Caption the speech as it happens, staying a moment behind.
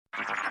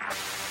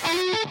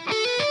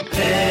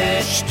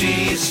HT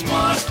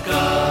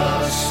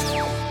Smartcast.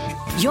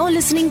 You're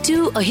listening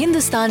to a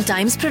Hindustan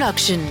Times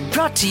production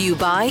brought to you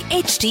by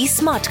HT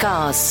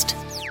Smartcast.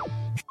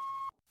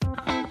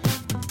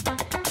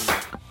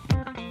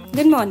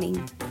 Good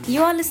morning.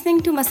 You are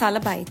listening to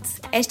Masala Bites,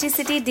 HT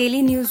City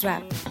Daily News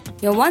Wrap,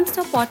 your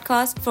one-stop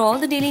podcast for all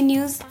the daily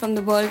news from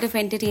the world of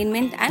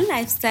entertainment and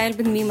lifestyle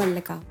with me,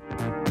 Mallika.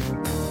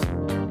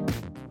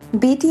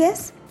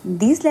 BTS,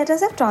 these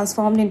letters have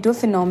transformed into a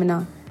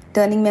phenomena,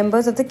 turning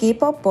members of the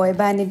K-pop boy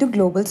band into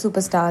global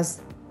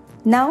superstars.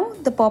 Now,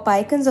 the pop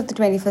icons of the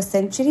 21st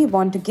century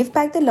want to give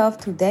back the love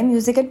through their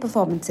music and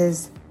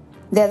performances.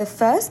 They are the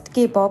first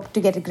K-pop to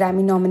get a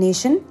Grammy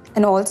nomination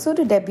and also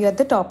to debut at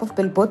the top of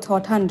Billboard's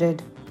Hot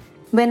 100.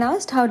 When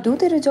asked how do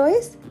they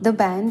rejoice, the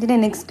band, in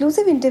an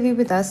exclusive interview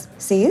with us,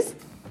 says,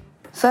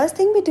 "First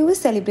thing we do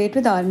is celebrate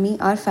with ARMY,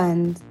 our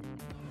fans.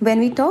 When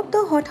we topped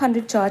the Hot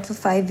 100 chart for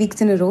 5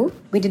 weeks in a row,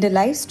 we did a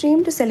live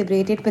stream to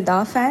celebrate it with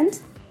our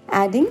fans,"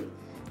 adding,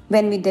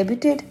 "When we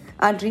debuted,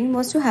 our dream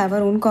was to have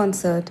our own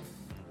concert.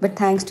 But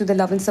thanks to the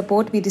love and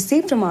support we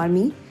received from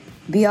ARMY,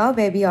 we are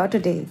where we are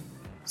today.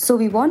 So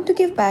we want to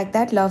give back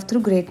that love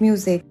through great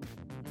music."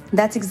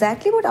 That's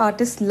exactly what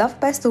artists loved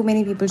by so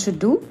many people should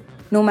do,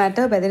 no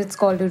matter whether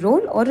it's called a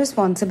role or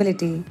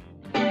responsibility.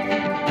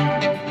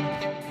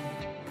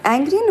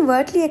 Angry and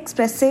overtly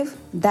expressive,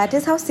 that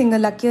is how singer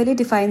Lucky Ali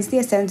defines the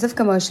essence of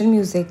commercial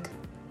music.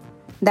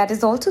 That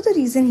is also the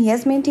reason he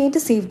has maintained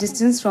a safe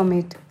distance from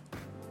it.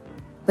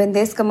 When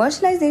there's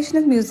commercialization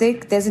of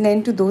music, there's an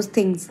end to those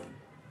things.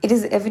 It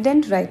is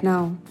evident right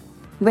now.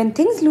 When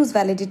things lose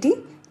validity,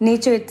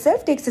 nature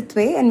itself takes its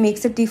way and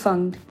makes it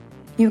defunct.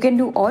 You can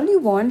do all you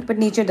want, but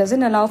nature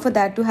doesn't allow for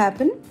that to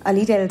happen,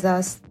 Ali tells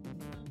us.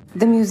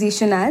 The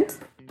musician adds,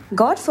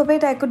 "God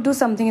forbid I could do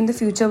something in the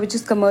future which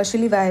is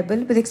commercially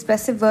viable with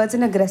expressive words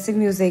and aggressive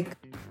music.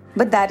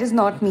 But that is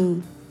not me.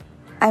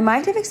 I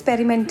might have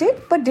experimented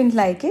but didn't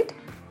like it."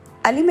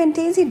 Ali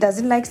maintains he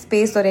doesn't like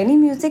space or any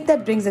music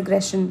that brings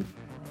aggression.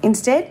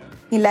 Instead,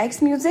 he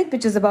likes music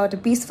which is about a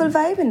peaceful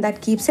vibe and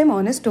that keeps him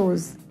on his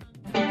toes.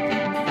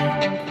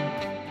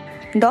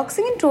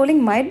 Doxing and trolling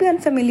might be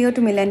unfamiliar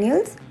to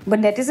millennials,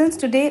 but netizens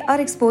today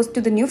are exposed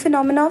to the new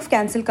phenomena of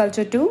cancel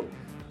culture too,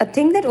 a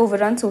thing that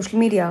overruns social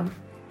media.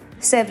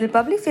 Several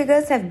public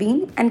figures have been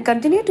and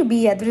continue to be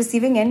at the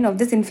receiving end of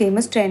this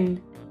infamous trend.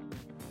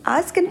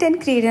 Ask content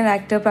creator and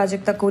actor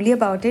Prajakta Kohli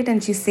about it,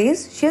 and she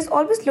says she has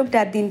always looked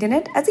at the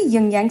internet as a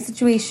yin-yang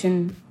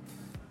situation.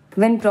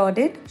 When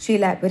prodded, she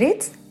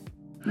elaborates,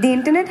 "The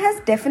internet has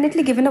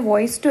definitely given a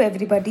voice to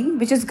everybody,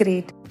 which is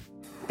great.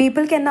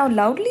 People can now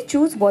loudly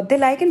choose what they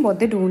like and what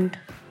they don't.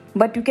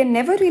 But you can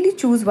never really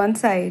choose one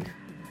side.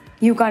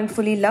 You can't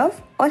fully love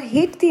or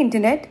hate the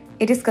internet.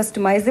 It is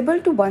customizable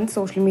to one's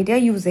social media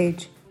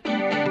usage."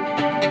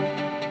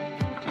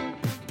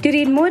 To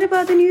read more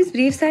about the news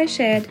briefs I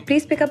shared,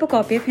 please pick up a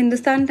copy of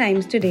Hindustan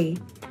Times today.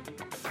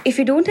 If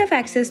you don't have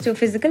access to a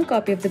physical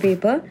copy of the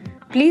paper,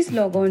 please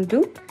log on to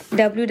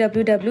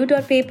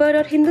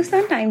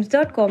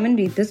www.paper.hindustantimes.com and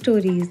read the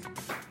stories.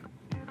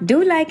 Do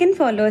like and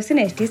follow us in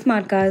HT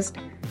Smartcast.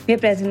 We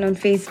are present on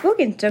Facebook,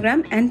 Instagram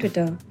and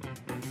Twitter.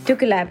 To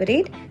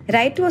collaborate,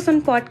 write to us on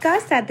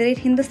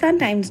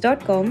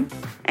podcasts@hindustantimes.com,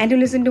 and to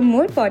listen to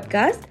more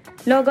podcasts,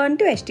 log on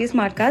to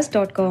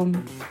htsmartcast.com.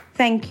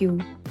 Thank you.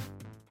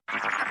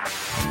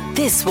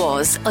 This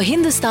was a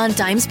Hindustan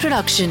Times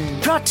production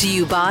brought to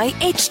you by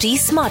HT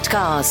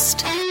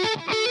Smartcast.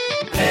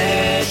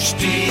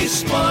 HT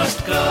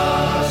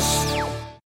Smartcast.